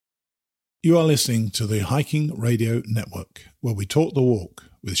You are listening to the Hiking Radio Network, where we talk the walk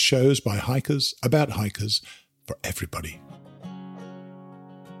with shows by hikers about hikers for everybody.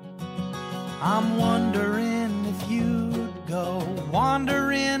 I'm wondering if you'd go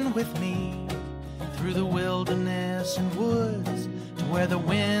wandering with me through the wilderness and woods to where the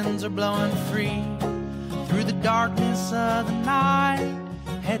winds are blowing free, through the darkness of the night,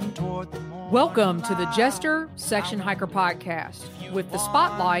 heading toward the morning. Welcome to the Jester Section Hiker Podcast with the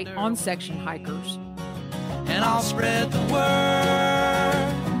spotlight on section hikers. And I'll spread the word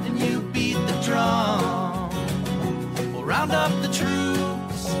and you beat the drum. We'll round up the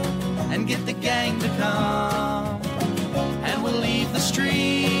troops and get the gang to come. And we'll leave the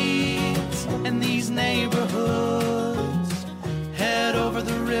streets and these neighborhoods, head over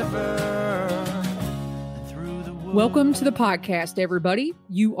the river. Welcome to the podcast, everybody.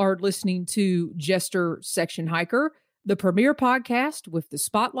 You are listening to Jester Section Hiker, the premier podcast with the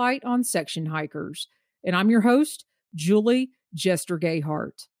spotlight on section hikers. And I'm your host, Julie Jester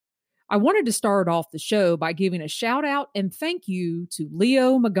Gayhart. I wanted to start off the show by giving a shout out and thank you to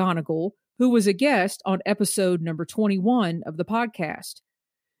Leo McGonigal, who was a guest on episode number 21 of the podcast.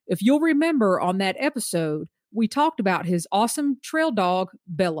 If you'll remember on that episode, we talked about his awesome trail dog,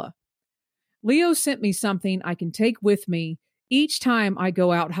 Bella. Leo sent me something I can take with me each time I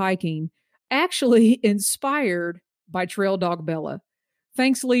go out hiking, actually inspired by trail dog Bella.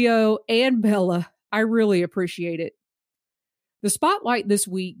 Thanks, Leo and Bella. I really appreciate it. The spotlight this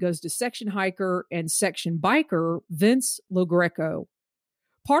week goes to section hiker and section biker Vince LoGreco.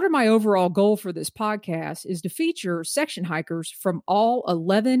 Part of my overall goal for this podcast is to feature section hikers from all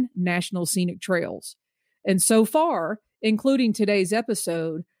 11 National Scenic Trails. And so far, including today's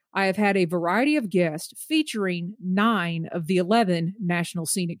episode, I have had a variety of guests featuring 9 of the 11 National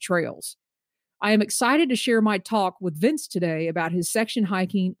Scenic Trails. I am excited to share my talk with Vince today about his section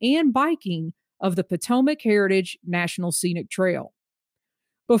hiking and biking of the Potomac Heritage National Scenic Trail.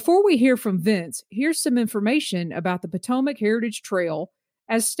 Before we hear from Vince, here's some information about the Potomac Heritage Trail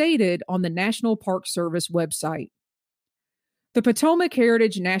as stated on the National Park Service website. The Potomac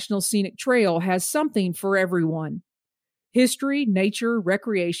Heritage National Scenic Trail has something for everyone. History, nature,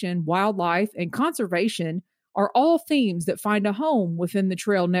 recreation, wildlife, and conservation are all themes that find a home within the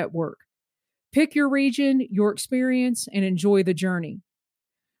trail network. Pick your region, your experience, and enjoy the journey.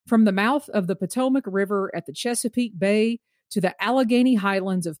 From the mouth of the Potomac River at the Chesapeake Bay to the Allegheny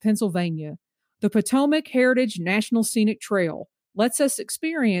Highlands of Pennsylvania, the Potomac Heritage National Scenic Trail lets us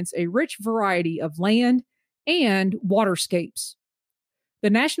experience a rich variety of land and waterscapes. The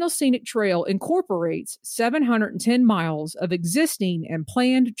National Scenic Trail incorporates 710 miles of existing and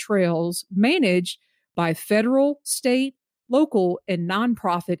planned trails managed by federal, state, local, and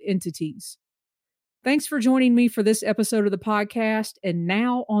nonprofit entities. Thanks for joining me for this episode of the podcast, and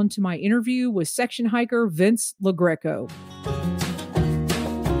now on to my interview with section hiker Vince LoGreco.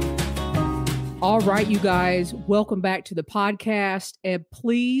 All right, you guys, welcome back to the podcast, and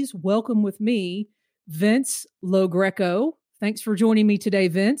please welcome with me Vince LoGreco. Thanks for joining me today,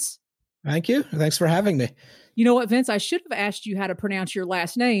 Vince. Thank you. Thanks for having me. You know what, Vince? I should have asked you how to pronounce your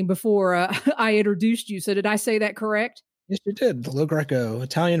last name before I introduced you. So did I say that correct? Yes, you did. LoGreco,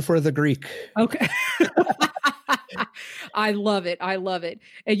 Italian for the Greek. Okay. I love it. I love it.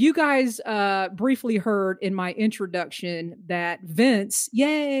 And you guys briefly heard in my introduction that Vince,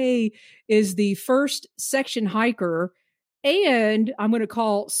 yay, is the first section hiker, and I'm going to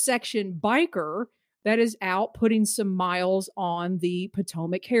call section biker, that is out putting some miles on the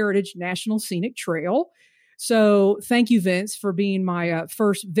Potomac Heritage National Scenic Trail. So thank you, Vince, for being my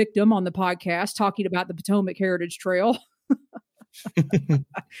first victim on the podcast, talking about the Potomac Heritage Trail.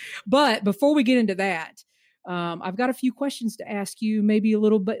 But before we get into that, I've got a few questions to ask you, maybe a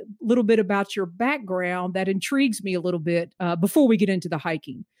little bit about your background that intrigues me a little bit before we get into the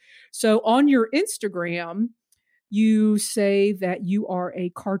hiking. So on your Instagram, you say that you are a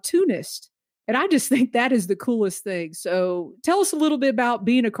cartoonist. And I just think that is the coolest thing. So tell us a little bit about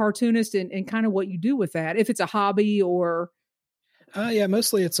being a cartoonist and kind of what you do with that, if it's a hobby or. Yeah,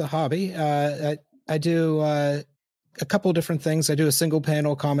 mostly it's a hobby. I do a couple of different things. I do a single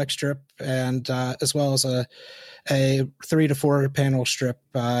panel comic strip and as well as a 3 to 4 panel strip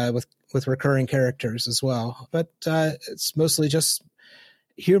with recurring characters as well. But it's mostly just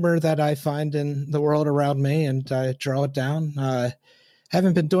humor that I find in the world around me, and I draw it down.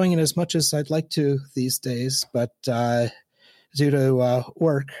 Haven't been doing it as much as I'd like to these days, but due to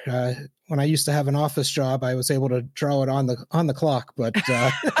work, when I used to have an office job, I was able to draw it on the clock. But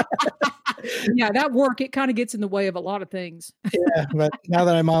yeah, that work, it kind of gets in the way of a lot of things. Yeah, but now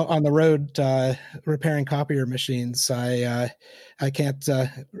that I'm out on the road repairing copier machines, I can't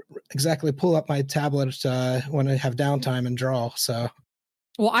exactly pull up my tablet when I have downtime and draw. So,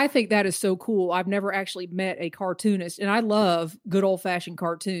 well, I think that is so cool. I've never actually met a cartoonist, and I love good old-fashioned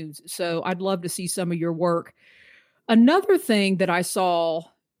cartoons. So I'd love to see some of your work. Another thing that I saw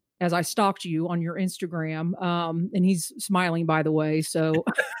as I stalked you on your Instagram, and he's smiling, by the way, so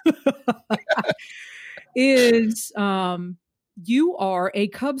is you are a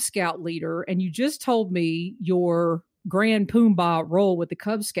Cub Scout leader, and you just told me your Grand Poobah role with the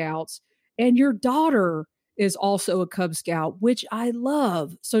Cub Scouts, and your daughter is also a Cub Scout, which I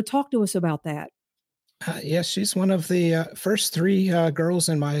love. So talk to us about that. Yes, she's one of the first 3 girls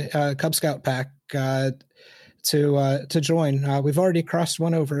in my Cub Scout pack to join. We've already crossed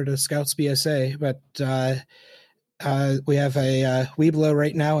one over to Scouts BSA, but we have a Weeblo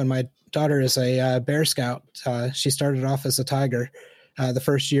right now, and my daughter is a Bear Scout. She started off as a Tiger the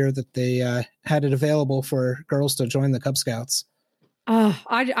first year that they had it available for girls to join the Cub Scouts.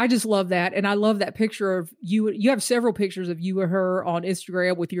 I just love that. And I love that picture of you. You have several pictures of you and her on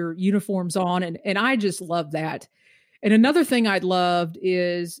Instagram with your uniforms on. And I just love that. And another thing I loved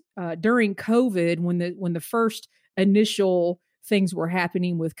is during COVID, when the first initial things were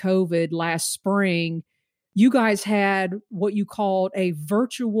happening with COVID last spring, you guys had what you called a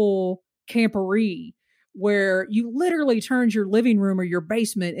virtual camporee, where you literally turned your living room or your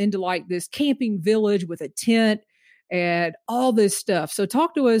basement into like this camping village with a tent and all this stuff. So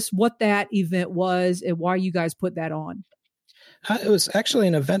talk to us what that event was and why you guys put that on. It was actually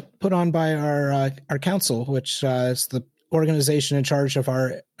an event put on by our council, which is the organization in charge of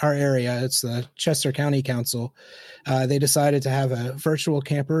our area. It's the Chester County Council. They decided to have a virtual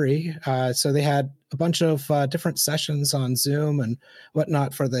camporee. So they had a bunch of different sessions on Zoom and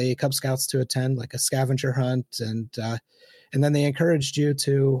whatnot for the Cub Scouts to attend, like a scavenger hunt. And then they encouraged you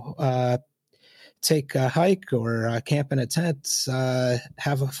to take a hike or camp in a tent,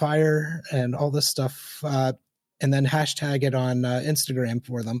 have a fire and all this stuff, and then hashtag it on Instagram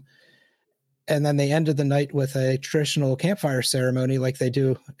for them. And then they ended the night with a traditional campfire ceremony like they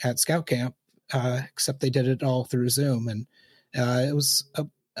do at Scout Camp, except they did it all through Zoom. And it was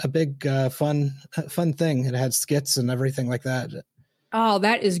a big fun thing. It had skits and everything like that. Oh,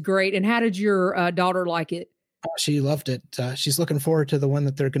 that is great. And how did your daughter like it? She loved it. She's looking forward to the one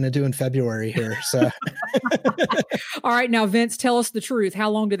that they're going to do in February here. So, all right. Now, Vince, tell us the truth. How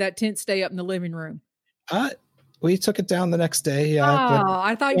long did that tent stay up in the living room? We took it down the next day.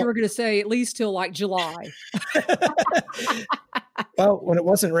 I thought you were going to say at least till like July. Well, when it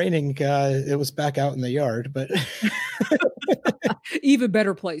wasn't raining, it was back out in the yard, but even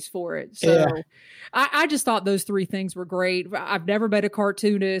better place for it. So yeah. I just thought those 3 things were great. I've never met a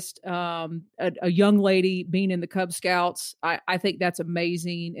cartoonist, a young lady being in the Cub Scouts. I think that's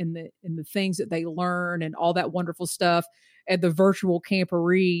amazing, in the things that they learn and all that wonderful stuff at the virtual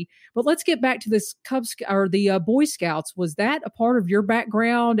camporee. But let's get back to this the Boy Scouts. Was that a part of your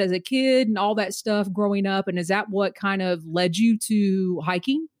background as a kid and all that stuff growing up? And is that what kind of led you to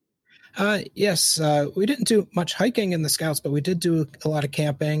hiking? Yes, we didn't do much hiking in the Scouts, but we did do a lot of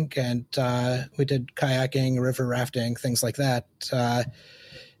camping, and we did kayaking, river rafting, things like that.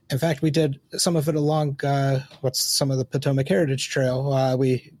 In fact, we did some of it along some of the Potomac Heritage Trail.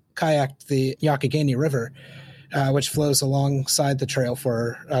 We kayaked the Youghiogheny River, which flows alongside the trail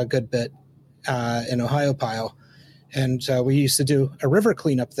for a good bit in Ohiopyle. And we used to do a river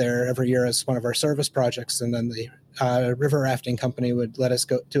cleanup there every year as one of our service projects. And then the river rafting company would let us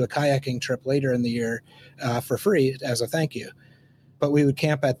go do a kayaking trip later in the year for free as a thank you. But we would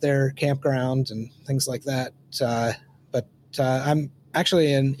camp at their campground and things like that. But I'm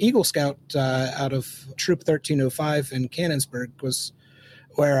actually an Eagle Scout out of Troop 1305 in Cannonsburg,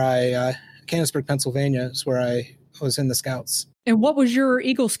 Cannonsburg, Pennsylvania is where I was in the Scouts. And what was your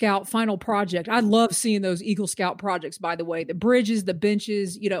Eagle Scout final project? I love seeing those Eagle Scout projects, by the way, the bridges, the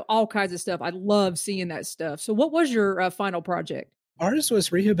benches, all kinds of stuff. I love seeing that stuff. So what was your final project? Ours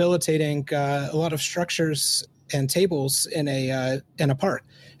was rehabilitating a lot of structures and tables in a park,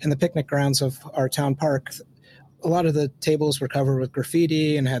 in the picnic grounds of our town park. A lot of the tables were covered with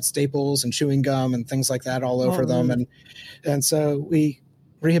graffiti and had staples and chewing gum and things like that all over them. And so we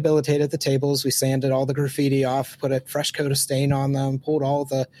rehabilitated the tables. We sanded all the graffiti off, put a fresh coat of stain on them, pulled all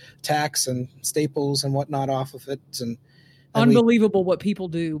the tacks and staples and whatnot off of it. And unbelievable what people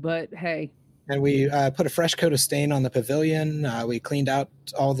do, but hey. And we put a fresh coat of stain on the pavilion. We cleaned out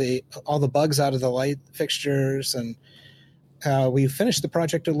all the bugs out of the light fixtures, and we finished the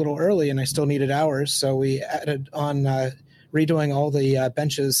project a little early, and I still needed hours, so we added on redoing all the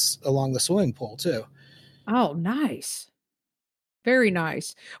benches along the swimming pool too. Oh, nice. Very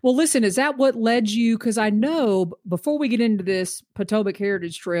nice. Well, listen, is that what led you? Because I know before we get into this Potomac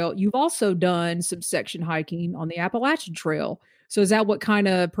Heritage Trail, you've also done some section hiking on the Appalachian Trail. So is that what kind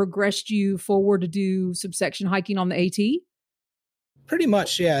of progressed you forward to do some section hiking on the AT? Pretty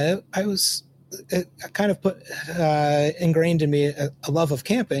much, yeah. It kind of put ingrained in me a love of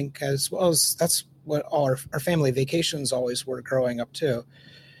camping, as well as that's what all our family vacations always were growing up too.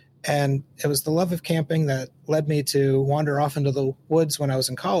 And it was the love of camping that led me to wander off into the woods when I was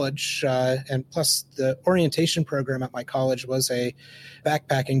in college. And plus, the orientation program at my college was a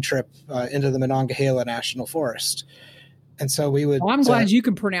backpacking trip into the Monongahela National Forest. And so we would... Well, I'm glad you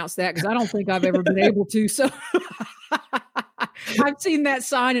can pronounce that, because I don't think I've ever been able to. So I've seen that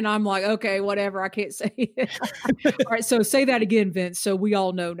sign and I'm like, okay, whatever. I can't say it. All right. So say that again, Vince. So we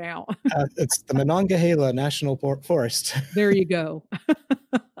all know now. It's the Monongahela National Forest. There you go.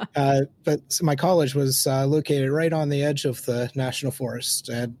 But my college was located right on the edge of the National Forest.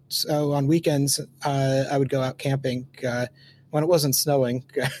 And so on weekends, I would go out camping. When it wasn't snowing,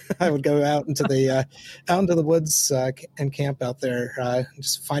 I would go out into the woods and camp out there,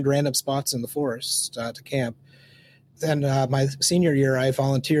 just find random spots in the forest to camp. Then my senior year, I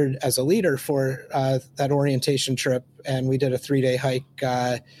volunteered as a leader for that orientation trip, and we did a 3-day hike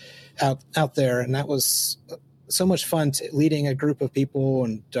out there, and that was so much fun, leading a group of people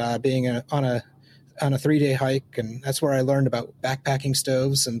and being on a 3-day hike. And that's where I learned about backpacking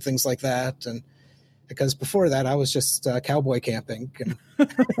stoves and things like that. And because before that, I was just cowboy camping.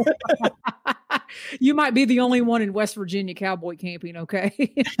 You might be the only one in West Virginia cowboy camping,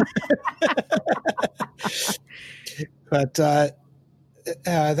 okay? But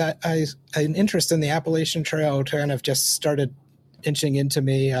an interest in the Appalachian Trail kind of just started inching into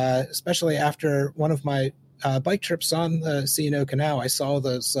me, especially after one of my bike trips on the C&O Canal. I saw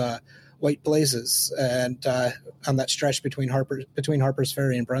those white blazes and on that stretch between Harper's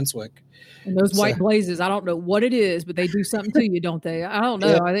Ferry and Brunswick. And those white blazes, I don't know what it is, but they do something to you, don't they? I don't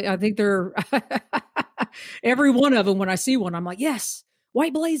know. Yeah. I think they're every one of them. When I see one, I'm like, yes,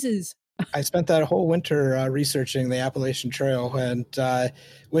 white blazes. I spent that whole winter researching the Appalachian Trail and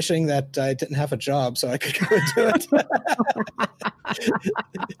wishing that I didn't have a job so I could go and do it.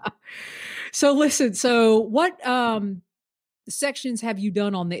 So listen, what sections have you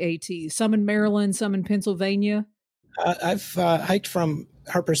done on the AT? Some in Maryland, some in Pennsylvania? I've hiked from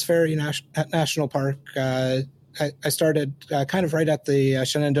Harper's Ferry National Park. I started kind of right at the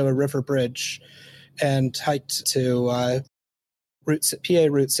Shenandoah River Bridge and hiked to PA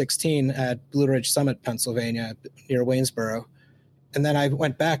Route 16 at Blue Ridge Summit, Pennsylvania, near Waynesboro. And then I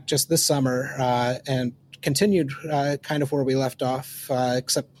went back just this summer and continued kind of where we left off,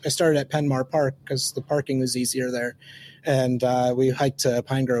 except I started at Penmar Park because the parking was easier there. And we hiked to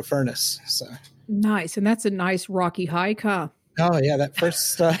Pine Grove Furnace. So nice. And that's a nice rocky hike, huh? Oh, yeah. That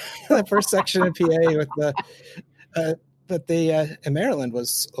first section of PA with but in Maryland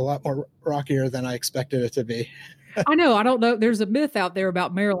was a lot more rockier than I expected it to be. I know. I don't know. There's a myth out there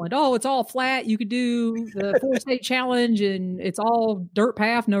about Maryland. Oh, it's all flat. You could do the 4-state challenge and it's all dirt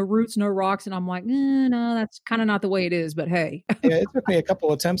path, no roots, no rocks. And I'm like, no, that's kind of not the way it is. But hey. Yeah, it took me a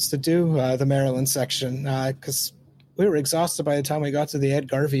couple attempts to do the Maryland section because we were exhausted by the time we got to the Ed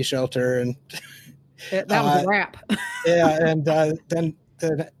Garvey shelter. And that was a wrap. Yeah. And then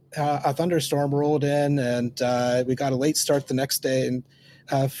a thunderstorm rolled in and we got a late start the next day. And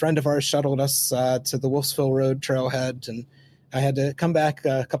a friend of ours shuttled us to the Wolfsville Road trailhead, and I had to come back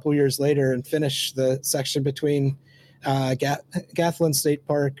a couple years later and finish the section between Gathland State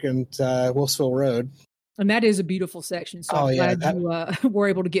Park and Wolfsville Road. And that is a beautiful section. So I'm glad you were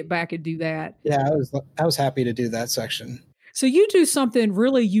able to get back and do that. Yeah, I was happy to do that section. So you do something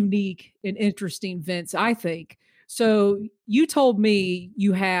really unique and interesting, Vince, I think. So you told me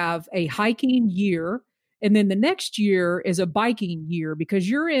you have a hiking year, and then the next year is a biking year because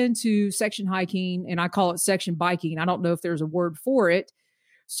you're into section hiking, and I call it section biking. I don't know if there's a word for it.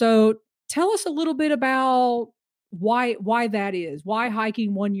 So tell us a little bit about why that is. Why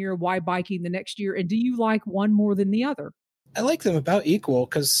hiking one year? Why biking the next year? And do you like one more than the other? I like them about equal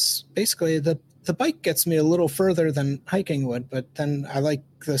because basically the bike gets me a little further than hiking would, but then I like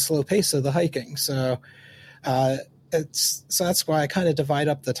the slow pace of the hiking. So that's why I kind of divide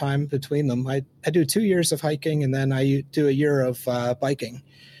up the time between them. I do 2 years of hiking and then I do a year of biking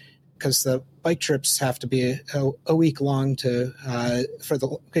because the bike trips have to be a week long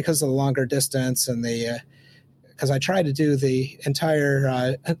because of the longer distance and because I try to do the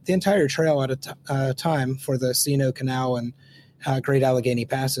entire trail at a time for the C&O Canal and Great Allegheny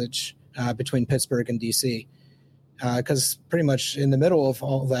Passage between Pittsburgh and DC. because pretty much in the middle of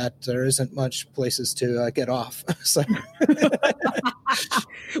all that, there isn't much places to get off. So,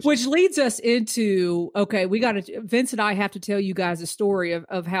 which leads us into, okay, Vince and I have to tell you guys a story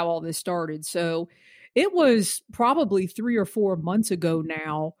of how all this started. So it was probably 3 or 4 months ago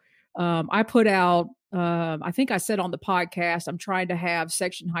now. I put out, I think I said on the podcast, I'm trying to have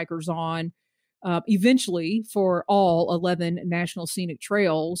section hikers on eventually for all 11 National Scenic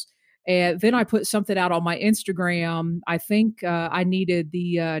Trails. And then I put something out on my Instagram. I think I needed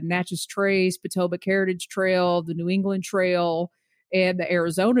the Natchez Trace, Potomac Heritage Trail, the New England Trail, and the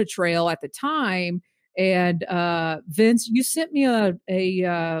Arizona Trail at the time. And Vince, you sent me a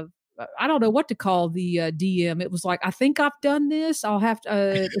I don't know what to call the DM. It was like, I think I've done this. I'll have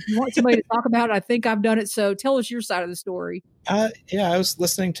to, if you want somebody to talk about it, I think I've done it. So tell us your side of the story. Yeah, I was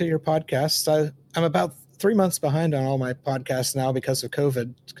listening to your podcast. I'm about 3 months behind on all my podcasts now because of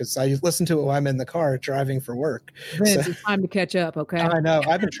COVID, because I listen to it while I'm in the car driving for work. Vince, it's time to catch up, okay? I know.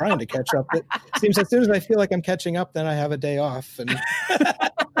 I've been trying to catch up. It seems as soon as I feel like I'm catching up, then I have a day off. And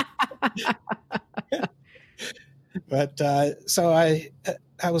But so I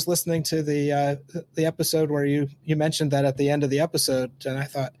was listening to the episode where you mentioned that at the end of the episode, and I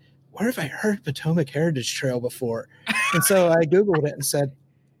thought, where have I heard Potomac Heritage Trail before? And so I Googled it and said,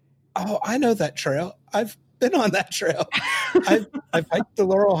 oh, I know that trail. I've been on that trail. I've hiked the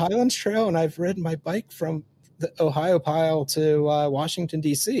Laurel Highlands Trail, and I've ridden my bike from the Ohiopyle to Washington,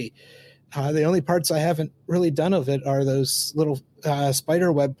 D.C. The only parts I haven't really done of it are those little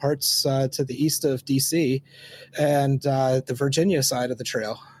spider web parts to the east of D.C. and the Virginia side of the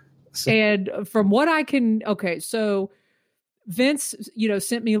trail. So. And from what I can, so Vince,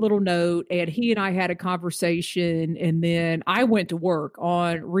 sent me a little note, and he and I had a conversation, and then I went to work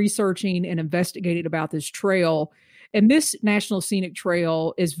on researching and investigating about this trail. And this National Scenic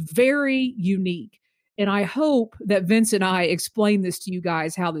Trail is very unique. And I hope that Vince and I explain this to you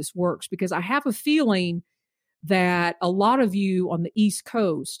guys, how this works, because I have a feeling that a lot of you on the East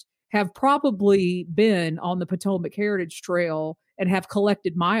Coast have probably been on the Potomac Heritage Trail and have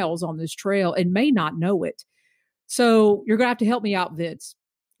collected miles on this trail and may not know it. So you're going to have to help me out, Vince.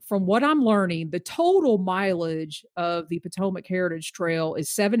 From what I'm learning, the total mileage of the Potomac Heritage Trail is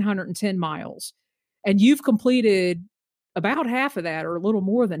 710 miles. And you've completed about half of that, or a little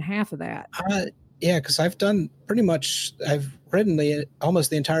more than half of that. Yeah, because I've ridden almost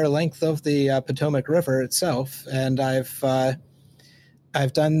the entire length of the Potomac River itself. And I've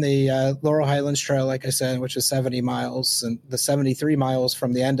done the Laurel Highlands Trail, like I said, which is 70 miles, and the 73 miles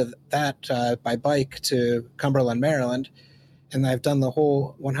from the end of that by bike to Cumberland, Maryland. And I've done the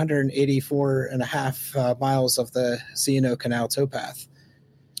whole 184 and a half miles of the C&O Canal towpath.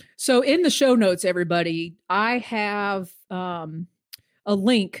 So in the show notes, everybody, I have a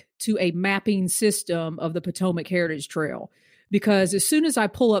link to a mapping system of the Potomac Heritage Trail, because as soon as I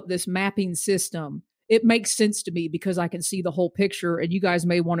pull up this mapping system, it makes sense to me because I can see the whole picture, and you guys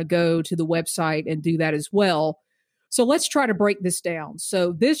may want to go to the website and do that as well. So let's try to break this down.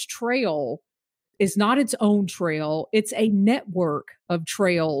 So this trail is not its own trail. It's a network of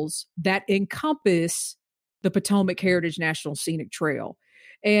trails that encompass the Potomac Heritage National Scenic Trail.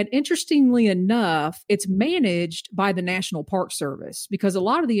 And interestingly enough, it's managed by the National Park Service, because a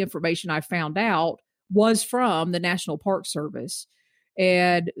lot of the information I found out was from the National Park Service.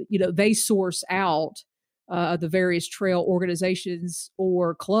 And, they source out the various trail organizations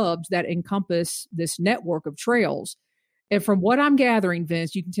or clubs that encompass this network of trails. And from what I'm gathering,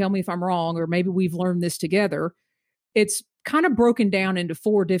 Vince, you can tell me if I'm wrong, or maybe we've learned this together. It's kind of broken down into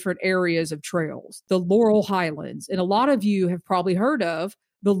 4 different areas of trails. The Laurel Highlands, and a lot of you have probably heard of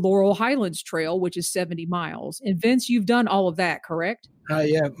the Laurel Highlands Trail, which is 70 miles. And Vince, you've done all of that, correct?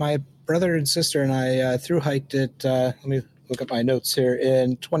 Yeah, my brother and sister and I through hiked it. Let me look at my notes here,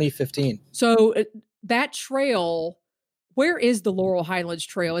 in 2015. So that trail, where is the Laurel Highlands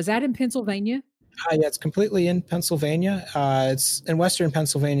Trail? Is that in Pennsylvania? Yeah, it's completely in Pennsylvania. It's in western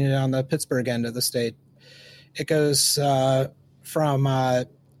Pennsylvania on the Pittsburgh end of the state. It goes from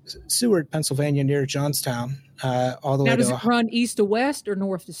Seward, Pennsylvania, near Johnstown, all the way to... Now, does it run east to west or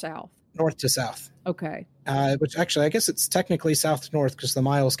north to south? North to south. Okay. Which actually, I guess it's technically south to north, because the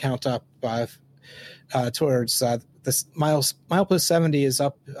miles count up towards this milepost 70 is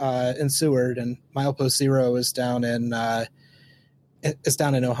up in Seward, and milepost 0 is down in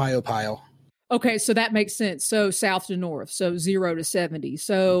Ohiopyle. Okay, so that makes sense. So south to north, so 0 to 70.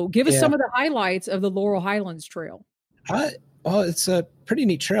 So give us some of the highlights of the Laurel Highlands Trail. Well, it's a pretty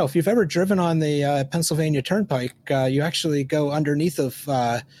neat trail. If you've ever driven on the Pennsylvania Turnpike, you actually go underneath of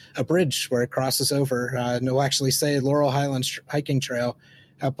a bridge where it crosses over, and it'll actually say Laurel Highlands Hiking Trail.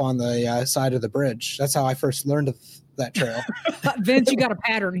 up on the side of the bridge. That's how I first learned of that trail. Vince, you got a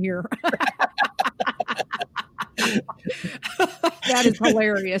pattern here. That is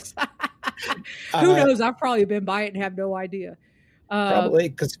hilarious. Who knows? I've probably been by it and have no idea. Probably,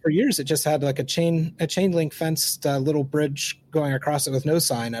 because for years it just had like a chain link fenced little bridge going across it with no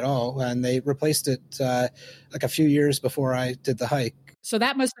sign at all, and they replaced it like a few years before I did the hike. So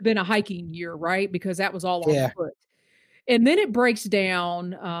that must have been a hiking year, right? Because that was all on foot. And then it breaks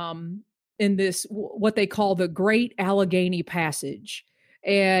down in this what they call the Great Allegheny Passage.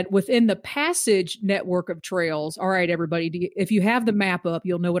 And within the Passage network of trails, all right, everybody, if you have the map up,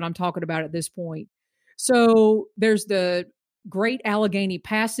 you'll know what I'm talking about at this point. So there's the Great Allegheny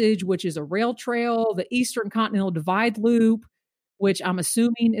Passage, which is a rail trail, the Eastern Continental Divide Loop, which I'm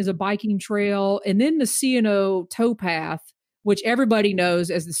assuming is a biking trail, and then the C&O Towpath, which everybody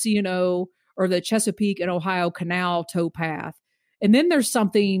knows as the C&O or the Chesapeake and Ohio Canal Towpath. And then there's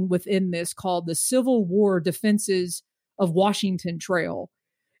something within this called the Civil War Defenses of Washington Trail.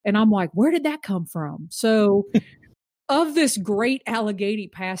 And I'm like, where did that come from? So of this Great Allegheny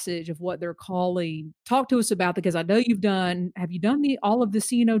Passage of what they're calling, talk to us about, because I know have you done all of the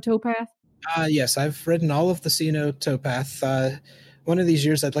C&O Towpath? Yes, I've ridden all of the C&O Towpath. One of these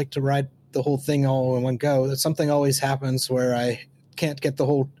years I'd like to ride the whole thing all in one go. Something always happens where I can't get the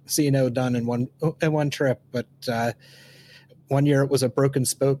whole C&O done in one trip. But one year it was a broken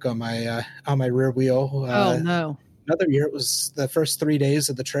spoke on my rear wheel. Oh no! Another year it was the first 3 days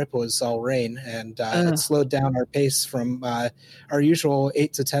of the trip was all rain, and it slowed down our pace from our usual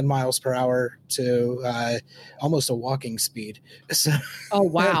 8 to 10 miles per hour to almost a walking speed. So, oh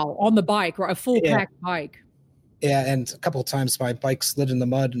wow! On the bike, right? A full packed bike. Yeah, and a couple of times my bike slid in the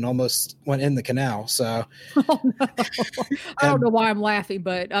mud and almost went in the canal. So, oh, no. I don't know why I'm laughing,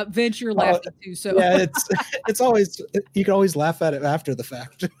 but Vince, you're laughing too. So, yeah, it's always, you can always laugh at it after the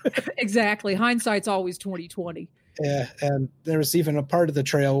fact. Exactly, hindsight's always 20/20. Yeah, and there was even a part of the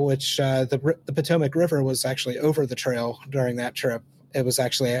trail which the Potomac River was actually over the trail during that trip. It was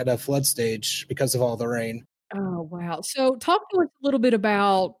actually at a flood stage because of all the rain. Oh, wow. So talk to us a little bit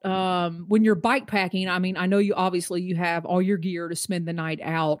about when you're bike packing. I mean, I know you have all your gear to spend the night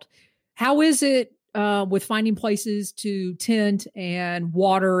out. How is it with finding places to tent and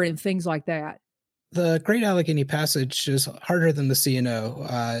water and things like that? The Great Allegheny Passage is harder than the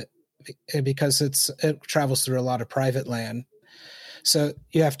C&O because it travels through a lot of private land. So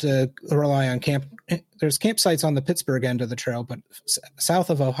you have to rely on there's campsites on the Pittsburgh end of the trail, but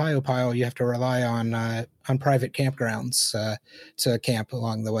south of Ohiopyle, you have to rely on private campgrounds to camp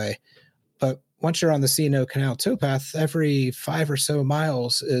along the way. But once you're on the C&O Canal Towpath, every 5 or so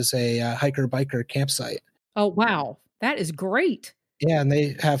miles is a hiker-biker campsite. Oh, wow. That is great. Yeah, and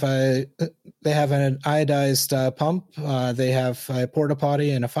they have an iodized pump. They have a porta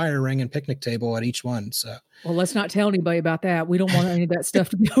potty and a fire ring and picnic table at each one. So, well, let's not tell anybody about that. We don't want any of that stuff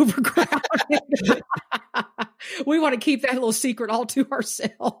to be overcrowded. We want to keep that little secret all to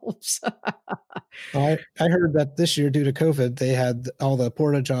ourselves. I heard that this year, due to COVID, they had all the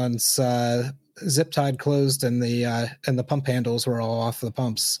porta johns zip tied closed, and the pump handles were all off the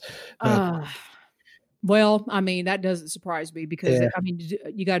pumps. Well, I mean, that doesn't surprise me because, I mean,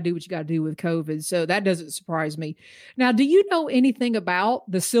 you got to do what you got to do with COVID. So that doesn't surprise me. Now, do you know anything about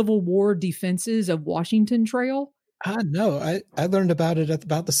the Civil War Defenses of Washington Trail? No, I learned about it at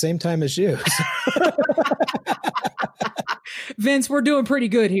about the same time as you. Vince, we're doing pretty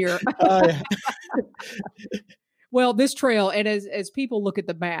good here. Yeah. Well, this trail, and as people look at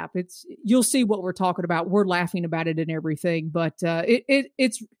the map, you'll see what we're talking about. We're laughing about it and everything, but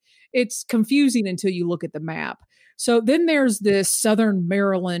it's confusing until you look at the map. So then there's this Southern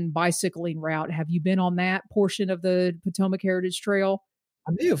Maryland bicycling route. Have you been on that portion of the Potomac Heritage Trail?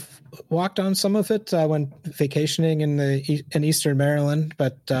 I may have walked on some of it when vacationing in Eastern Maryland,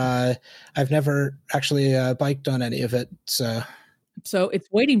 but I've never actually biked on any of it. So it's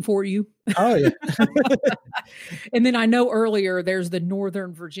waiting for you. Oh, yeah. And then I know earlier there's the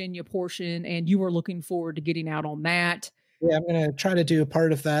Northern Virginia portion, and you were looking forward to getting out on that. Yeah, I'm going to try to do a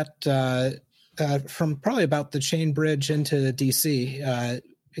part of that from probably about the Chain Bridge into D.C.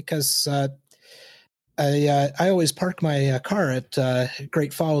 Because I always park my car at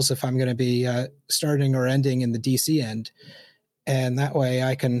Great Falls if I'm going to be starting or ending in the D.C. end. And that way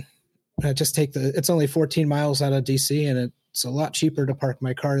I can just take it's only 14 miles out of D.C. and it's a lot cheaper to park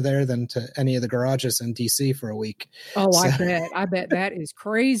my car there than to any of the garages in D.C. for a week. Oh, so. I bet that is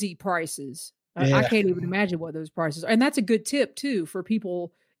crazy prices. Yeah. I can't even imagine what those prices are. And that's a good tip too, for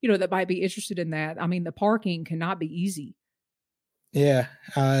people, that might be interested in that. I mean, the parking cannot be easy. Yeah.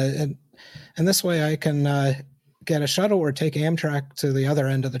 And this way I can get a shuttle or take Amtrak to the other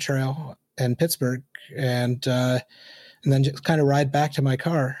end of the trail in Pittsburgh, and then just kind of ride back to my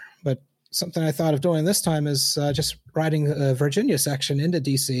car. But something I thought of doing this time is just riding the Virginia section into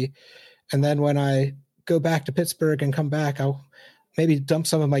DC. And then when I go back to Pittsburgh and come back, I'll maybe dump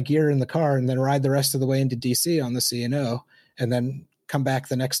some of my gear in the car and then ride the rest of the way into DC on the C&O, and then come back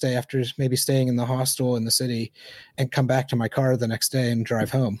the next day after maybe staying in the hostel in the city, and come back to my car the next day and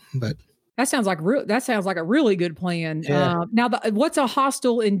drive home. But that sounds like a really good plan. Yeah. Now, what's a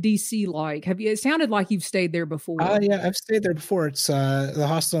hostel in DC like? It sounded like you've stayed there before. Yeah, I've stayed there before. It's the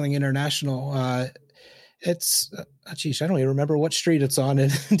Hosteling International. It's I don't even remember what street it's on in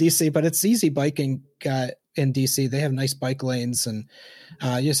DC, but it's easy biking in DC. They have nice bike lanes, and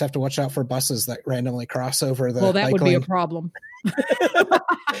you just have to watch out for buses that randomly cross over the. Well, that bike would lane. be a problem.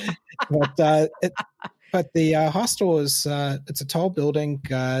 But the hostel is it's a tall building.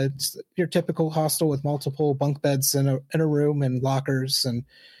 It's your typical hostel with multiple bunk beds in a room and lockers, and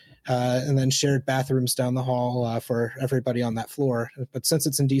then shared bathrooms down the hall for everybody on that floor. But since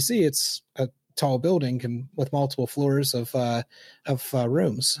it's in DC, it's a tall building and with multiple floors of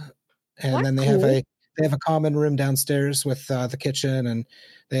rooms, and That's then they cool. have a common room downstairs with the kitchen, and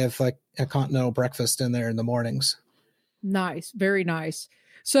they have like a continental breakfast in there in the mornings. Nice. Very nice.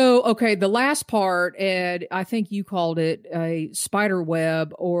 So, okay, the last part, Ed, I think you called it a spider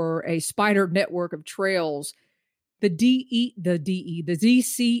web or a spider network of trails. The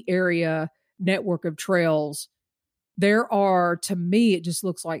DC area network of trails. There are, to me, it just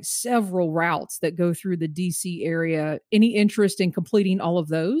looks like several routes that go through the DC area. Any interest in completing all of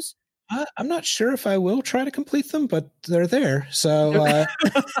those? I'm not sure if I will try to complete them, but they're there. So,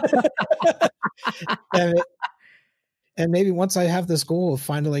 and maybe once I have this goal of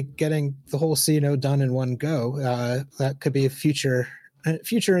finally getting the whole C&O done in one go, that could be a future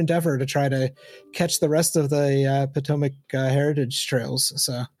endeavor to try to catch the rest of the Potomac Heritage Trails.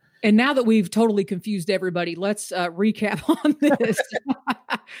 So, and now that we've totally confused everybody, let's recap on this.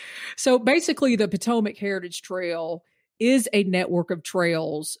 So basically, the Potomac Heritage Trail is a network of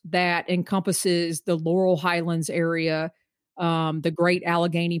trails that encompasses the Laurel Highlands area, the Great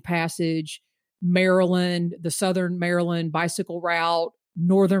Allegheny Passage, Maryland, the Southern Maryland Bicycle Route,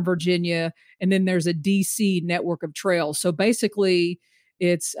 Northern Virginia, and then there's a DC network of trails. So basically,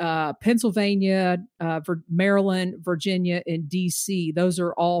 it's Pennsylvania, Maryland, Virginia, and DC. Those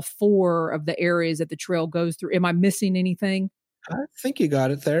are all four of the areas that the trail goes through. Am I missing anything? I think you got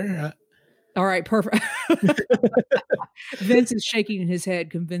it there. All right, perfect. Vince is shaking his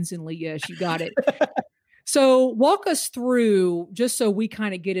head convincingly. Yes, you got it. So walk us through, just so we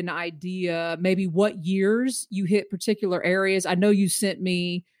kind of get an idea, maybe what years you hit particular areas. I know you sent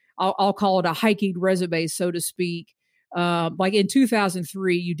me, I'll call it a hiking resume, so to speak. Like in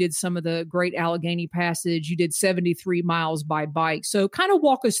 2003, you did some of the Great Allegheny Passage. You did 73 miles by bike. So kind of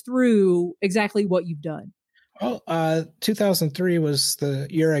walk us through exactly what you've done. Well, 2003 was the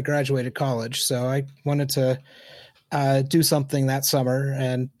year I graduated college, so I wanted to do something that summer,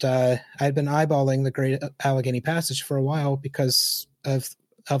 and I'd been eyeballing the Great Allegheny Passage for a while because of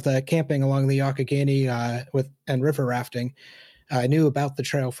the camping along the Youghiogheny and river rafting. I knew about the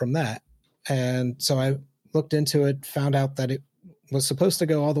trail from that, and so I looked into it, found out that it was supposed to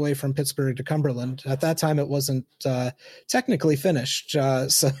go all the way from Pittsburgh to Cumberland. At that time, it wasn't technically finished,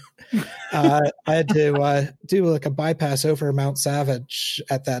 so I had to do like a bypass over Mount Savage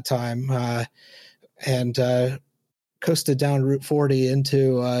at that time, and coasted down Route 40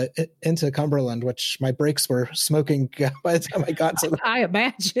 into Cumberland, which my brakes were smoking by the time I got to I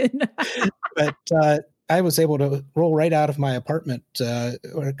imagine. But I was able to roll right out of my apartment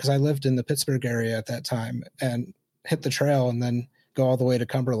because I lived in the Pittsburgh area at that time, and hit the trail and then go all the way to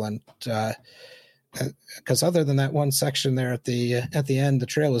Cumberland. Because other than that one section there at the end, the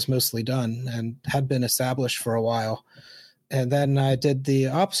trail was mostly done and had been established for a while. And then I did the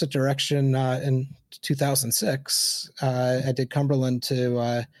opposite direction in 2006. I did Cumberland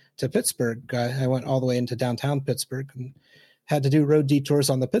to Pittsburgh. I went all the way into downtown Pittsburgh and had to do road detours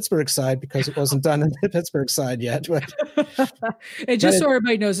on the Pittsburgh side because it wasn't done on the Pittsburgh side yet. And just so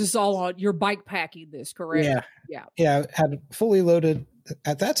everybody knows, this is all on your bike packing this, correct? Yeah. I had fully loaded.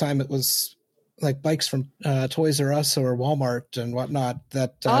 At that time, it was like bikes from Toys R Us or Walmart and whatnot.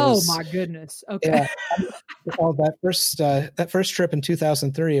 My goodness. Okay. Yeah. Well, that first trip in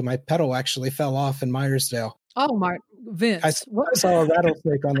 2003, my pedal actually fell off in Myersdale. Oh my, Vince! I saw a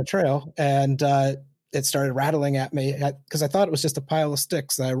rattlesnake on the trail, and it started rattling at me because I thought it was just a pile of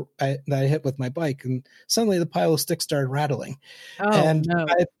sticks that I hit with my bike, and suddenly the pile of sticks started rattling. No.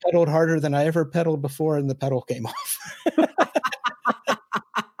 I pedaled harder than I ever pedaled before, and the pedal came off.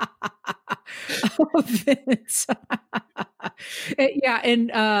 Vince. Yeah,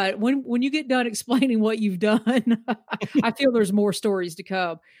 and when you get done explaining what you've done, I feel there's more stories to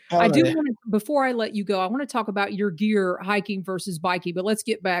come. I do want to, before I let you go, I want to talk about your gear hiking versus biking, but let's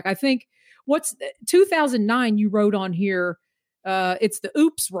get back. I think 2009 you wrote on here, it's the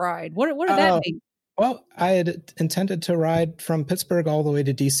Oops ride. What did that mean? Well, I had intended to ride from Pittsburgh all the way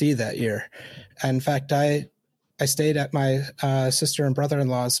to DC that year. In fact, I stayed at my sister and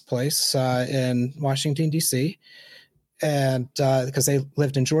brother-in-law's place in Washington, DC, and because they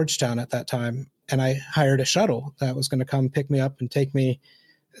lived in Georgetown at that time, and I hired a shuttle that was going to come pick me up and take me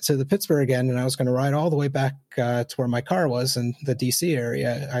to the Pittsburgh end, and I was going to ride all the way back to where my car was in the DC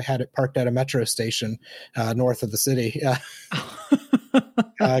area. I had it parked at a metro station north of the city.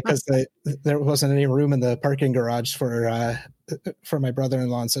 Because there wasn't any room in the parking garage for my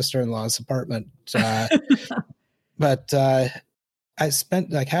brother-in-law and sister-in-law's apartment. But I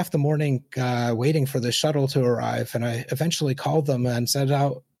spent like half the morning waiting for the shuttle to arrive, and I eventually called them and said,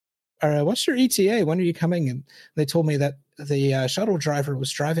 what's your ETA? When are you coming? And they told me that the shuttle driver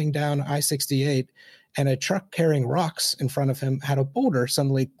was driving down I-68, and a truck carrying rocks in front of him had a boulder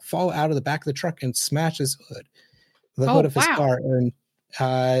suddenly fall out of the back of the truck and smash his hood, hood of his car. And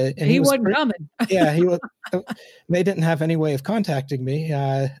he wasn't coming. Yeah, he was. They didn't have any way of contacting me.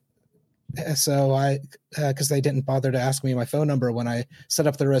 So because they didn't bother to ask me my phone number when I set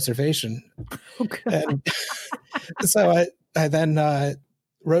up the reservation. And so I then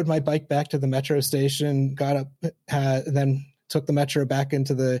rode my bike back to the metro station, got up, then took the metro back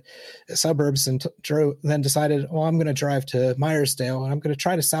into the suburbs and drove, then decided, well, I'm going to drive to Meyersdale and I'm going to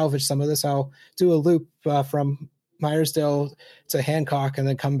try to salvage some of this. I'll do a loop from Meyersdale to Hancock and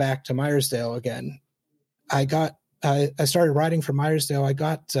then come back to Meyersdale again. I started riding from Meyersdale. I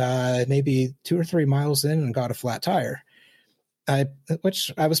got maybe 2 or 3 miles in and got a flat tire.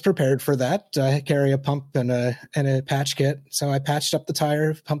 Which I was prepared for that. I carry a pump and a patch kit. So I patched up the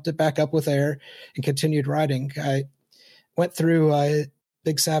tire, pumped it back up with air, and continued riding. I went through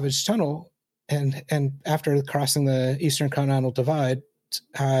Big Savage Tunnel, and after crossing the Eastern Continental Divide,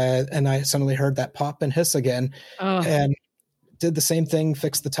 and I suddenly heard that pop and hiss again, and did the same thing,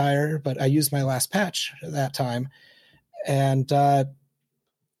 fixed the tire, but I used my last patch at that time. And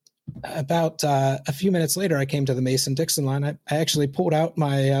about a few minutes later, I came to the Mason-Dixon line. I actually pulled out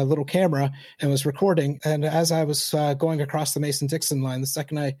my little camera and was recording. And as I was going across the Mason-Dixon line, the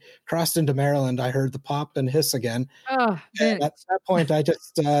second I crossed into Maryland, I heard the pop and hiss again. And at that point, I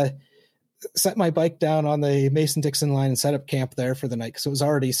just set my bike down on the Mason-Dixon line and set up camp there for the night because it was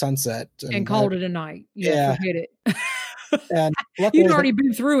already sunset. And called it a night. Yeah, forget it. And you'd already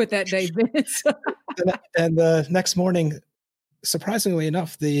been through it that day, Vince. And the next morning, surprisingly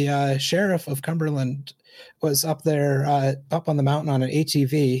enough, the sheriff of Cumberland was up there, up on the mountain on an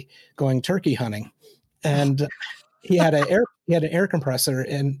ATV going turkey hunting, and he had an air compressor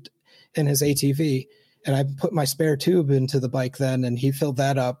in his ATV, and I put my spare tube into the bike then, and he filled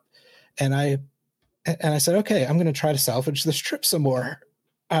that up, and I said, okay, I'm going to try to salvage this trip some more.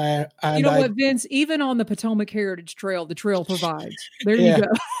 You know what, Vince? Even on the Potomac Heritage Trail, the trail provides. There you go.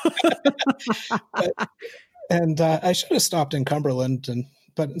 And I should have stopped in Cumberland,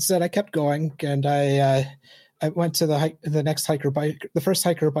 but instead I kept going, and I went to the first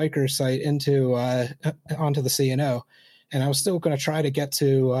hiker biker site onto the C&O, and I was still going to try to get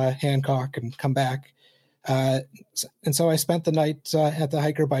to Hancock and come back. And so I spent the night at the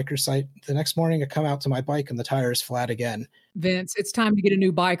hiker biker site. The next morning I come out to my bike and the tire is flat again. Vince, it's time to get a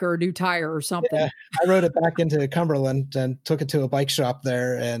new bike or a new tire or something. Yeah, I rode it back into Cumberland and took it to a bike shop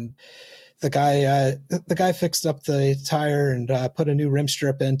there, and the guy fixed up the tire and put a new rim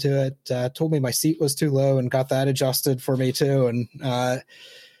strip into it, told me my seat was too low and got that adjusted for me too.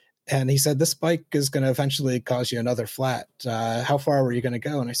 And he said, this bike is going to eventually cause you another flat. How far were you going to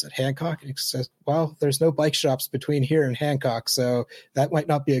go? And I said, Hancock. And he says, well, there's no bike shops between here and Hancock, so that might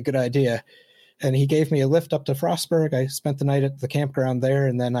not be a good idea. And he gave me a lift up to Frostburg. I spent the night at the campground there,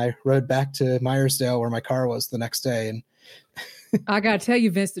 and then I rode back to Meyersdale where my car was the next day. And I got to tell you,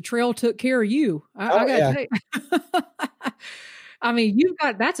 Vince, the trail took care of you. I got to tell you. I mean,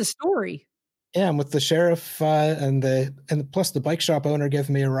 that's a story. Yeah, and with the sheriff and plus the bike shop owner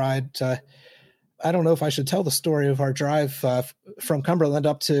giving me a ride. I don't know if I should tell the story of our drive from Cumberland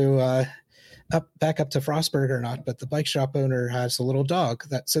back up to Frostburg or not, but the bike shop owner has a little dog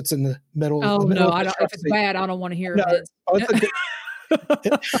that sits in the middle. Oh, no, I don't. If it's bad, I don't want to hear it.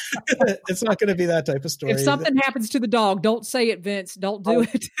 It's not going to be that type of story. If something happens to the dog, don't say it, Vince. Don't do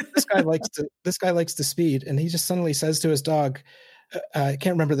it. This guy likes to speed, and he just suddenly says to his dog, I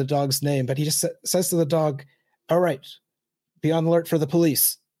can't remember the dog's name, but he just says to the dog, all right, be on alert for the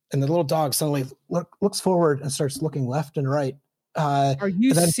police. and the little dog suddenly looks forward and starts looking left and right. Are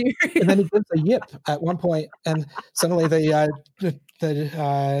you serious? And then he gives a yip at one point, and suddenly the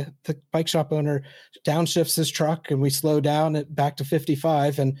bike shop owner downshifts his truck, and we slow down it back to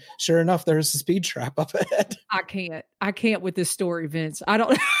 55. And sure enough, there's a speed trap up ahead. I can't with this story, Vince. I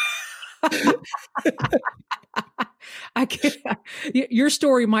don't. I can't. Your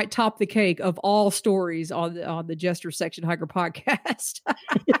story might top the cake of all stories on the Jester Section Hiker podcast.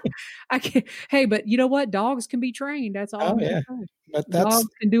 I can't. Hey, but you know what? Dogs can be trained. That's all. Oh, yeah. But dogs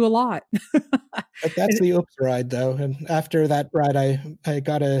can do a lot. But that's the Oops ride, though. And after that ride, I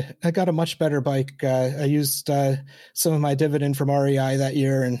got a much better bike. I used some of my dividend from REI that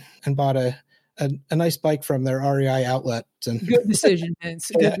year and bought a nice bike from their REI outlet. And good decision,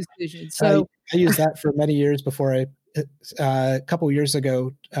 Vince. Good decision. So I used that for many years before a couple of years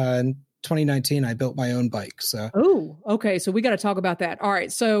ago, in 2019, I built my own bike. So, okay. So we got to talk about that. All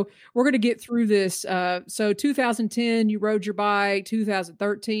right. So we're going to get through this. So 2010, you rode your bike.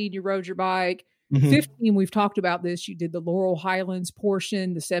 2013, you rode your bike. 15, we've talked about this. You did the Laurel Highlands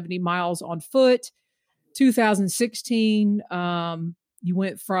portion, the 70 miles on foot. 2016, you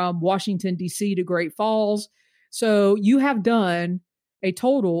went from Washington, D.C. to Great Falls. So you have done a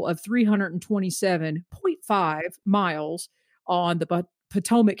total of 327.5 miles on the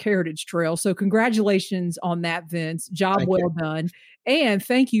Potomac Heritage Trail. So congratulations on that, Vince. Job well done. And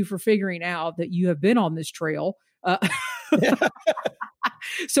thank you for figuring out that you have been on this trail.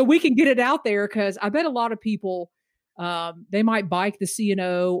 So we can get it out there, because I bet a lot of people, they might bike the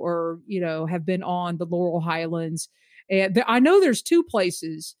C&O or, have been on the Laurel Highlands. And I know there's two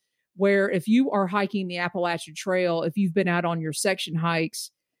places where if you are hiking the Appalachian Trail, if you've been out on your section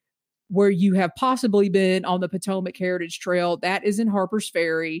hikes, where you have possibly been on the Potomac Heritage Trail, that is in Harper's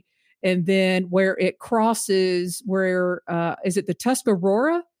Ferry. And then where it crosses, is it the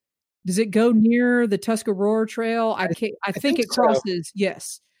Tuscarora? Does it go near the Tuscarora Trail? I think it crosses, so.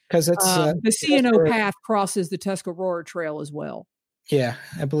 Yes. Because it's the C&O path crosses the Tuscarora Trail as well. Yeah,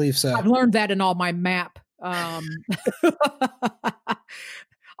 I believe so. I've learned that in all my map.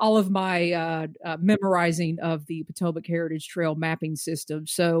 All of my memorizing of the Potomac Heritage Trail mapping system.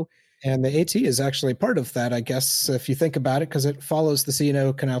 So, and the AT is actually part of that, I guess, if you think about it, because it follows the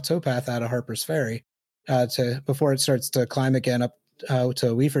C&O Canal towpath out of Harper's Ferry before it starts to climb again up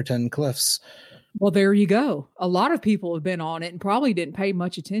to Weaverton Cliffs. Well, there you go. A lot of people have been on it and probably didn't pay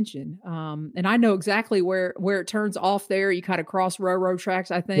much attention. And I know exactly where it turns off there. You kind of cross railroad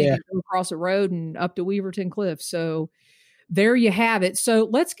tracks, I think, and go across a road and up to Weaverton Cliffs. So there you have it. So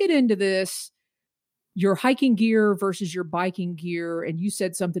let's get into this, your hiking gear versus your biking gear. And you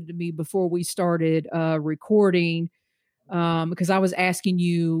said something to me before we started recording, because I was asking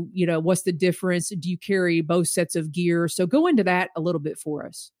you, what's the difference? Do you carry both sets of gear? So go into that a little bit for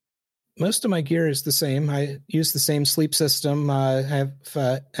us. Most of my gear is the same. I use the same sleep system. I have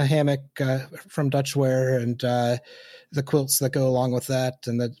a hammock from Dutchware, and the quilts that go along with that,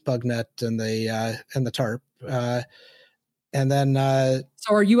 and the bug net, and the tarp. And then,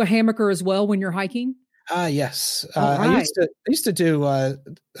 so are you a hammocker as well when you're hiking? Yes. Right. I used to do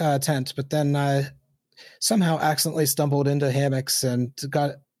tent, but then somehow accidentally stumbled into hammocks and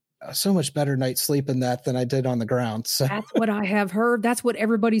got so much better night's sleep in that than I did on the ground. So that's what I have heard. That's what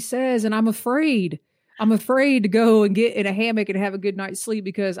everybody says. And I'm afraid to go and get in a hammock and have a good night's sleep,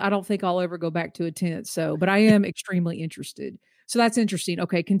 because I don't think I'll ever go back to a tent. So, but I am extremely interested. So that's interesting.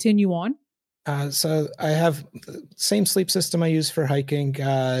 Okay. Continue on. So I have the same sleep system I use for hiking,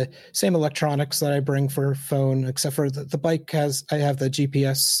 same electronics that I bring for phone, except for the bike I have the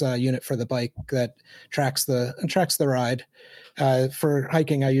GPS unit for the bike that tracks the ride. For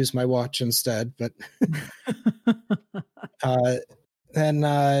hiking, I use my watch instead, but then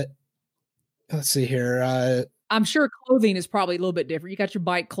let's see here. I'm sure clothing is probably a little bit different. You got your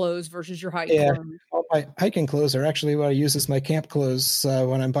bike clothes versus your hiking clothes. All my hiking clothes are actually what I use as my camp clothes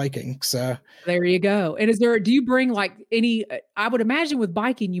when I'm biking. So there you go. And do you bring like any, I would imagine with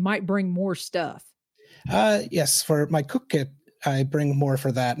biking, you might bring more stuff. Yes. For my cook kit, I bring more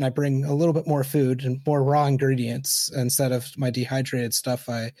for that, and I bring a little bit more food and more raw ingredients instead of my dehydrated stuff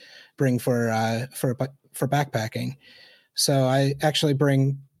I bring for backpacking. So I actually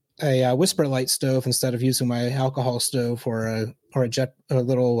bring a Whisper Light stove instead of using my alcohol stove or a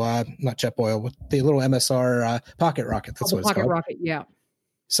little not Jetboil, but the little MSR pocket rocket. That's what it's called. Pocket rocket, yeah.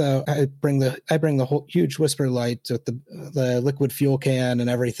 So I bring the whole huge Whisper Light with the liquid fuel can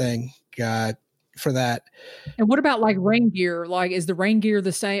and everything for that. And what about like rain gear? Like, is the rain gear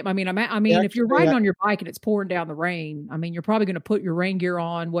the same? I mean, if you're riding on your bike and it's pouring down the rain, I mean, you're probably going to put your rain gear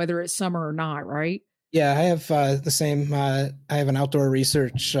on whether it's summer or not, right? Yeah, I have the same. I have an outdoor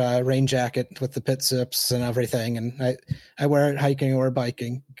research rain jacket with the pit zips and everything, and I wear it hiking or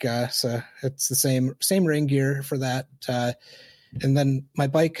biking. So it's the same rain gear for that. And then my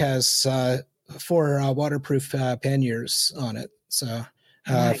bike has 4 waterproof panniers on it, so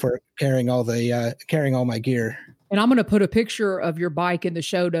Nice. for carrying all my gear. And I'm going to put a picture of your bike in the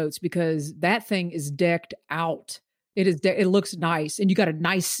show notes because that thing is decked out. It looks nice, and you got a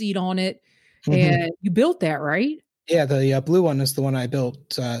nice seat on it. And you built that, right? Yeah, the blue one is the one I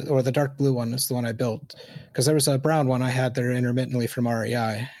built, or the dark blue one is the one I built, because there was a brown one I had there intermittently from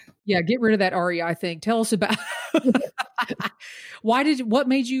REI. Yeah, get rid of that REI thing. Tell us about what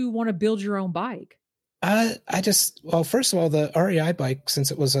made you want to build your own bike? First of all, the REI bike,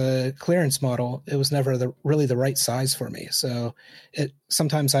 since it was a clearance model, it was never really the right size for me. So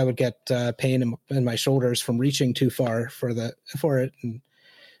sometimes I would get pain in my shoulders from reaching too far for it, and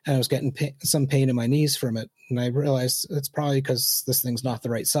I was getting some pain in my knees from it. And I realized it's probably because this thing's not the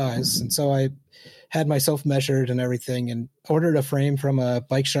right size. And so I had myself measured and everything and ordered a frame from a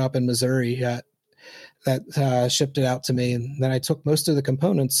bike shop in Missouri that shipped it out to me. And then I took most of the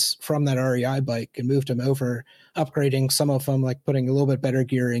components from that REI bike and moved them over, upgrading some of them, like putting a little bit better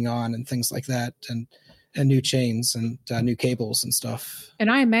gearing on and things like that. And new chains and new cables and stuff.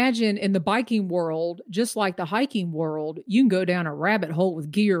 And I imagine in the biking world, just like the hiking world, you can go down a rabbit hole with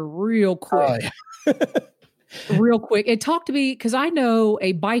gear real quick. Oh, yeah. Real quick. And talk to me, because I know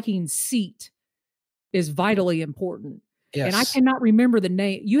a biking seat is vitally important. Yes. And I cannot remember the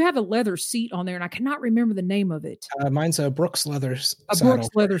name. You have a leather seat on there, and I cannot remember the name of it. Mine's a Brooks leather saddle. Brooks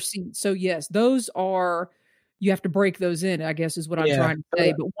leather seat. So yes, those are... You have to break those in, I guess, is what I'm trying to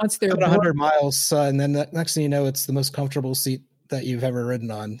say. But once they're 100 miles, and then the next thing you know, it's the most comfortable seat that you've ever ridden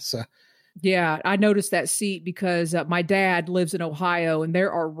on. So, yeah, I noticed that seat because my dad lives in Ohio, and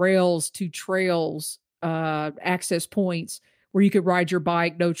there are rails to trails, access points where you could ride your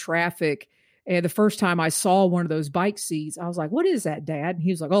bike, no traffic. And the first time I saw one of those bike seats, I was like, "What is that, Dad?" And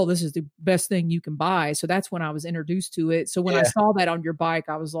he was like, "Oh, this is the best thing you can buy." So that's when I was introduced to it. So when I saw that on your bike,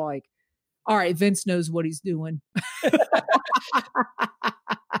 I was like, all right, Vince knows what he's doing.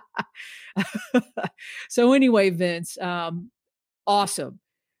 So anyway, Vince, awesome.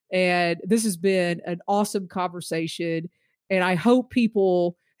 And this has been an awesome conversation. And I hope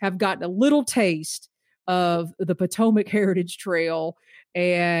people have gotten a little taste of the Potomac Heritage Trail,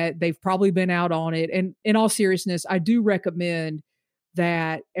 and they've probably been out on it. And in all seriousness, I do recommend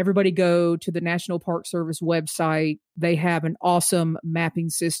that everybody go to the National Park Service website. They have an awesome mapping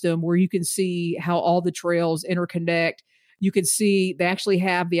system where you can see how all the trails interconnect. You can see they actually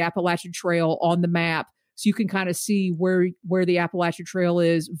have the Appalachian Trail on the map. So you can kind of see where the Appalachian Trail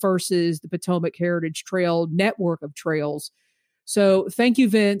is versus the Potomac Heritage Trail network of trails. So thank you,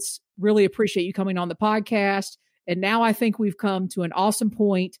 Vince. Really appreciate you coming on the podcast. And now I think we've come to an awesome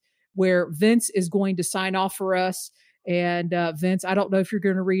point where Vince is going to sign off for us. And Vince, I don't know if you're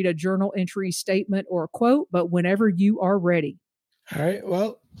going to read a journal entry statement or a quote, but whenever you are ready. All right.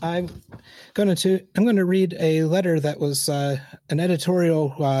 Well, I'm going to read a letter that was an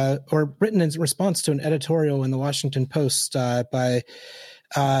editorial or written in response to an editorial in the Washington Post by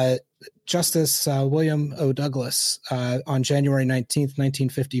Justice William O. Douglas on January 19th,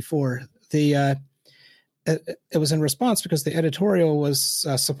 1954. It was in response because the editorial was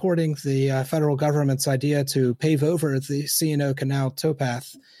supporting the federal government's idea to pave over the C&O Canal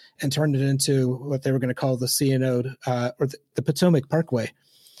towpath and turn it into what they were going to call the C&O or the Potomac Parkway,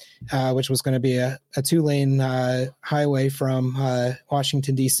 which was going to be a 2-lane highway from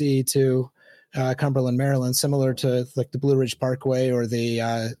Washington, D.C. to Cumberland, Maryland, similar to like the Blue Ridge Parkway or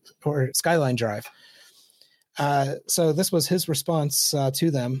the or Skyline Drive. So this was his response to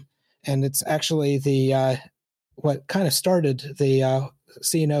them. And it's actually what kind of started the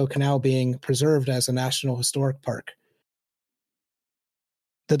C&O Canal being preserved as a National Historic Park.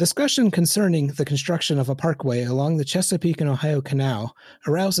 The discussion concerning the construction of a parkway along the Chesapeake and Ohio Canal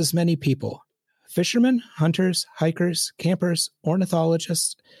arouses many people, fishermen, hunters, hikers, campers,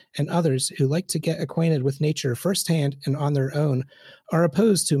 ornithologists, and others who like to get acquainted with nature firsthand and on their own are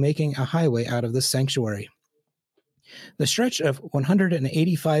opposed to making a highway out of this sanctuary. The stretch of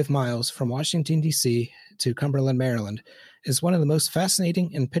 185 miles from Washington, D.C. to Cumberland, Maryland, is one of the most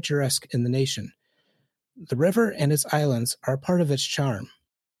fascinating and picturesque in the nation. The river and its islands are part of its charm.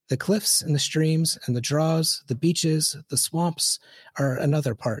 The cliffs and the streams and the draws, the beaches, the swamps are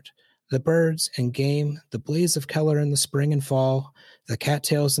another part. The birds and game, the blaze of color in the spring and fall, the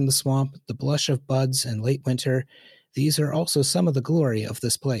cattails in the swamp, the blush of buds in late winter, these are also some of the glory of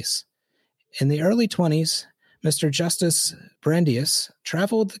this place. In the early 20s, Mr. Justice Brandeis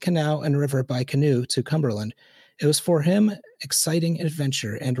traveled the canal and river by canoe to Cumberland. It was for him exciting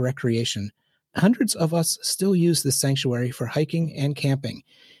adventure and recreation. Hundreds of us still use this sanctuary for hiking and camping.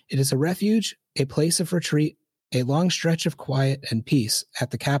 It is a refuge, a place of retreat, a long stretch of quiet and peace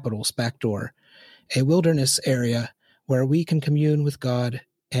at the Capitol's back door, a wilderness area where we can commune with God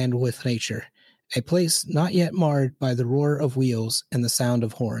and with nature, a place not yet marred by the roar of wheels and the sound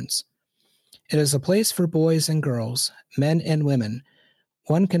of horns. It is a place for boys and girls, men and women.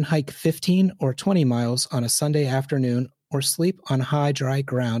 One can hike 15 or 20 miles on a Sunday afternoon, or sleep on high, dry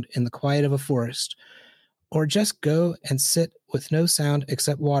ground in the quiet of a forest, or just go and sit with no sound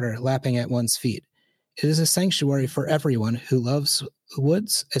except water lapping at one's feet. It is a sanctuary for everyone who loves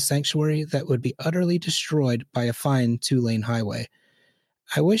woods, a sanctuary that would be utterly destroyed by a fine two-lane highway.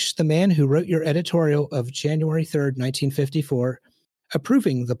 I wish the man who wrote your editorial of January 3rd, 1954,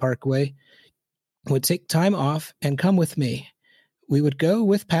 approving the Parkway, would take time off and come with me. We would go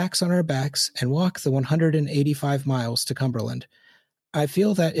with packs on our backs and walk the 185 miles to Cumberland. I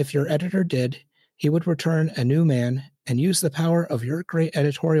feel that if your editor did, he would return a new man and use the power of your great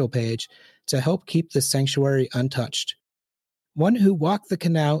editorial page to help keep this sanctuary untouched. One who walked the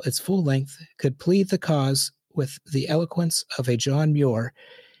canal its full length could plead the cause with the eloquence of a John Muir.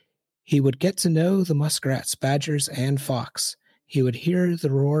 He would get to know the muskrats, badgers, and fox. He would hear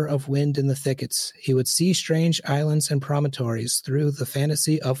the roar of wind in the thickets. He would see strange islands and promontories through the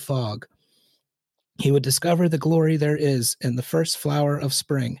fantasy of fog. He would discover the glory there is in the first flower of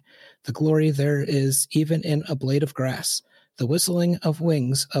spring, the glory there is even in a blade of grass. The whistling of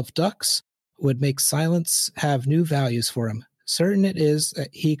wings of ducks would make silence have new values for him. Certain it is that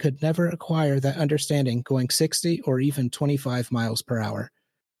he could never acquire that understanding going 60 or even 25 miles per hour.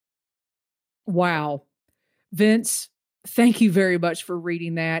 Wow. Vince, thank you very much for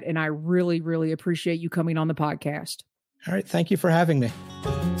reading that. And I really, really appreciate you coming on the podcast. All right. Thank you for having me.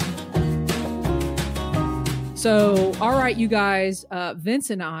 So, all right, you guys,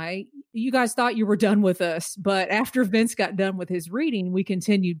 Vince and I, you guys thought you were done with us, but after Vince got done with his reading, we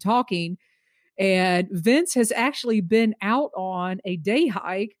continued talking. And Vince has actually been out on a day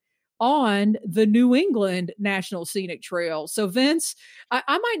hike on the New England National Scenic Trail. So, Vince, I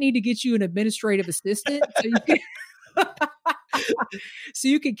might need to get you an administrative assistant so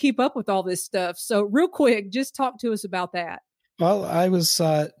you can keep up with all this stuff. So real quick, just talk to us about that. Well, I was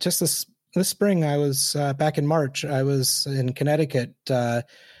just this spring, I was back in March, I was in Connecticut,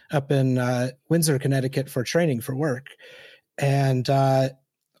 up in Windsor, Connecticut for training for work. And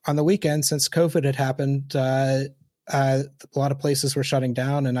on the weekend, since COVID had happened, a lot of places were shutting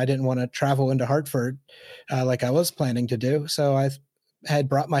down and I didn't want to travel into Hartford like I was planning to do. So I had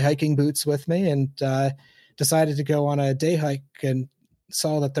brought my hiking boots with me and decided to go on a day hike and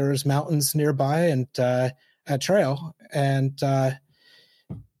saw that there was mountains nearby and a trail. And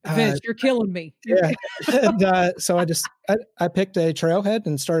Vince, you're killing me. Yeah. And so I picked a trailhead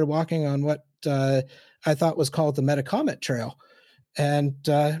and started walking on what I thought was called the Metacomet Trail. And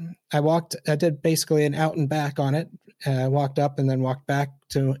I did basically an out and back on it. I walked up and then walked back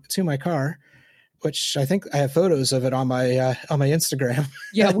to my car, which I think I have photos of it on my Instagram.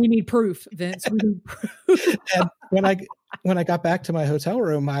 Yeah, we need proof, Vince. We need proof. And when I got back to my hotel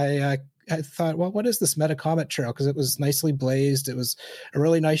room, I thought, well, what is this Metacomet Trail? Because it was nicely blazed. It was a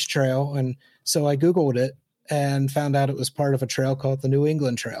really nice trail. And so I Googled it and found out it was part of a trail called the New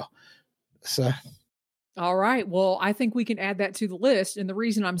England Trail. So. All right. Well, I think we can add that to the list. And the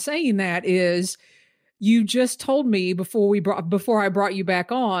reason I'm saying that is you just told me before I brought you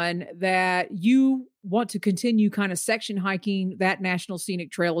back on that you want to continue kind of section hiking that National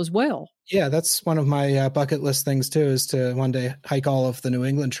Scenic Trail as well. Yeah, that's one of my bucket list things too, is to one day hike all of the New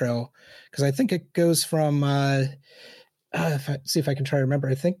England Trail. Because I think it goes from, see if I can try to remember.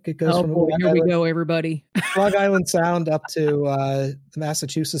 I think it goes from here we go, everybody. Long Island Sound up to the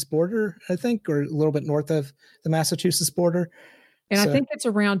Massachusetts border, I think, or a little bit north of the Massachusetts border. And I think it's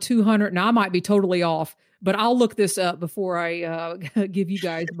around 200. Now, I might be totally off, but I'll look this up before I give you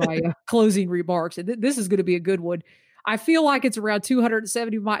guys my closing remarks. This is going to be a good one. I feel like it's around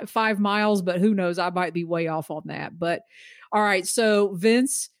 275 miles, but who knows? I might be way off on that. But all right. So,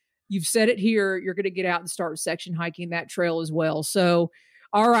 Vince, you've said it here. You're going to get out and start section hiking that trail as well. So,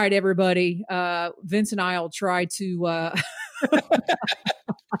 all right, everybody. Vince and I will try to...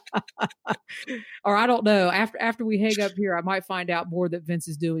 or I don't know. After we hang up here, I might find out more that Vince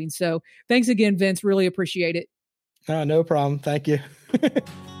is doing. So thanks again, Vince. Really appreciate it. No problem. Thank you.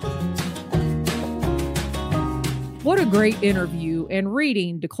 What a great interview and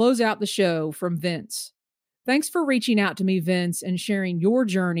reading to close out the show from Vince. Thanks for reaching out to me, Vince, and sharing your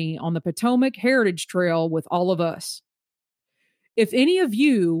journey on the Potomac Heritage Trail with all of us. If any of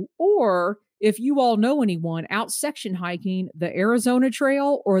you, or if you all know anyone out section hiking the Arizona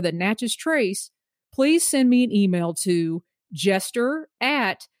Trail or the Natchez Trace, please send me an email to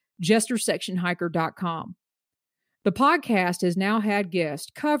jester@jestersectionhiker.com. The podcast has now had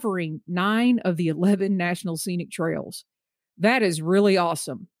guests covering 9 of the 11 National Scenic Trails. That is really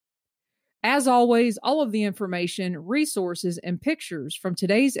awesome. As always, all of the information, resources, and pictures from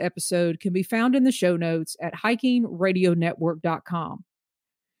today's episode can be found in the show notes at hikingradionetwork.com.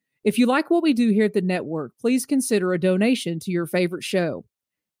 If you like what we do here at the network, please consider a donation to your favorite show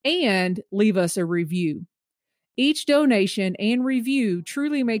and leave us a review. Each donation and review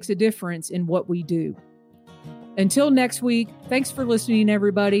truly makes a difference in what we do. Until next week, thanks for listening,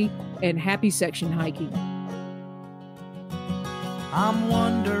 everybody, and happy section hiking. I'm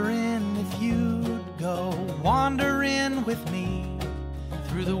wondering if you'd go wandering with me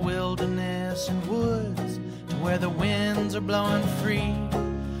through the wilderness and woods to where the winds are blowing free,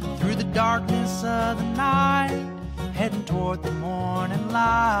 through the darkness of the night, heading toward the morning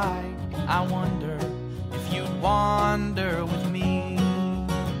light. I wonder if you'd wander with me,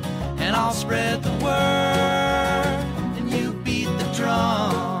 and I'll spread the word and you beat the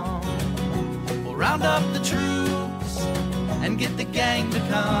drum. We'll round up the troops and get the gang to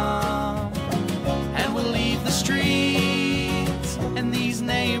come, and we'll leave the streets and these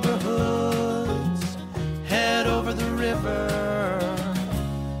neighborhoods, head over the river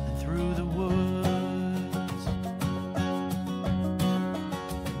and through the woods.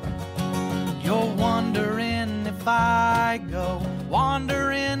 You're wondering if I go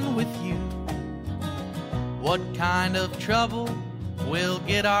wandering with you, what kind of trouble we'll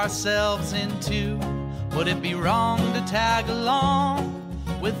get ourselves into. Would it be wrong to tag along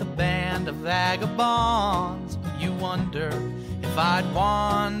with a band of vagabonds? You wonder if I'd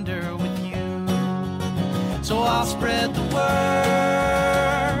wander with you. So I'll spread the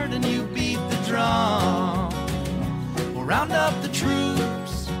word and you beat the drum. We'll round up the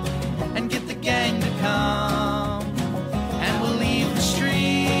troops and get the gang to come, and we'll leave the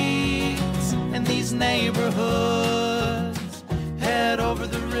streets and these neighborhoods, head over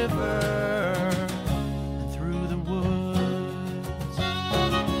the river.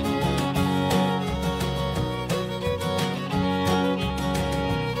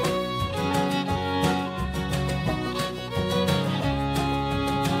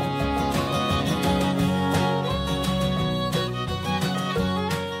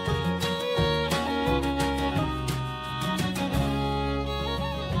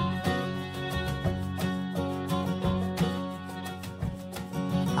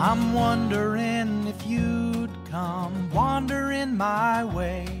 I'm wondering if you'd come wandering my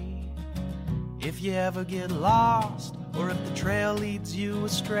way, if you ever get lost or if the trail leads you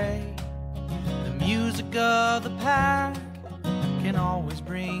astray. The music of the pack can always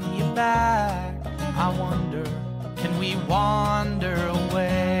bring you back. I wonder, can we wander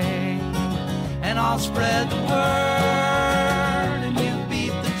away? And I'll spread the word and you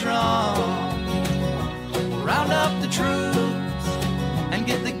beat the drum. We'll round up the troops and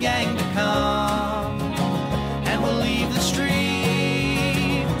get the gang to come, and we'll leave the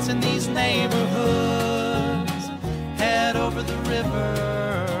streets and these neighborhoods, head over the river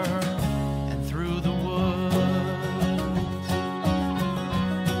and through the woods.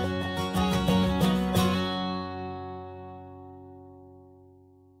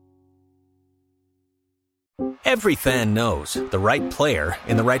 Every fan knows the right player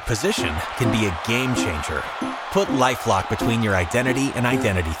in the right position can be a game changer. Put LifeLock between your identity and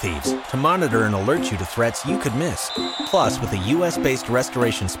identity thieves to monitor and alert you to threats you could miss. Plus, with a U.S.-based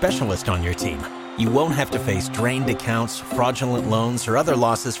restoration specialist on your team, you won't have to face drained accounts, fraudulent loans, or other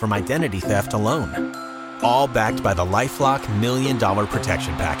losses from identity theft alone. All backed by the LifeLock $1 Million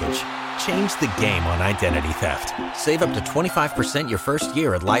Protection Package. Change the game on identity theft. Save up to 25% your first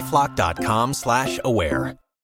year at LifeLock.com/aware.